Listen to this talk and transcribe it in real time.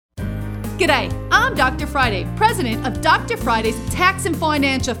G'day, I'm Dr. Friday, president of Dr. Friday's Tax and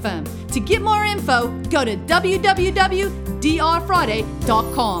Financial Firm. To get more info, go to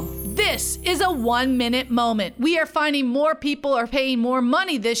www.drfriday.com. This is a 1 minute moment. We are finding more people are paying more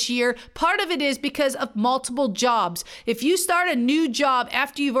money this year. Part of it is because of multiple jobs. If you start a new job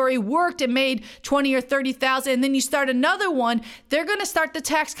after you've already worked and made 20 or 30,000 and then you start another one, they're going to start the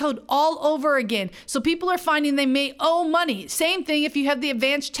tax code all over again. So people are finding they may owe money. Same thing if you have the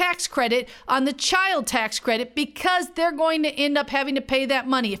advanced tax credit on the child tax credit, because they're going to end up having to pay that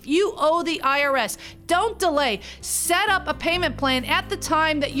money. If you owe the IRS, don't delay. Set up a payment plan at the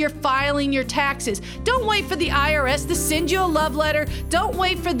time that you're filing your taxes. Don't wait for the IRS to send you a love letter. Don't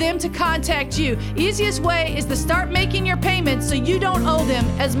wait for them to contact you. Easiest way is to start making your payments so you don't owe them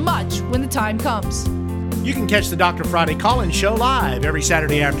as much when the time comes. You can catch the Dr. Friday call-in show live every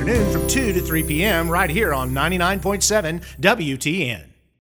Saturday afternoon from 2 to 3 p.m. right here on 99.7 WTN.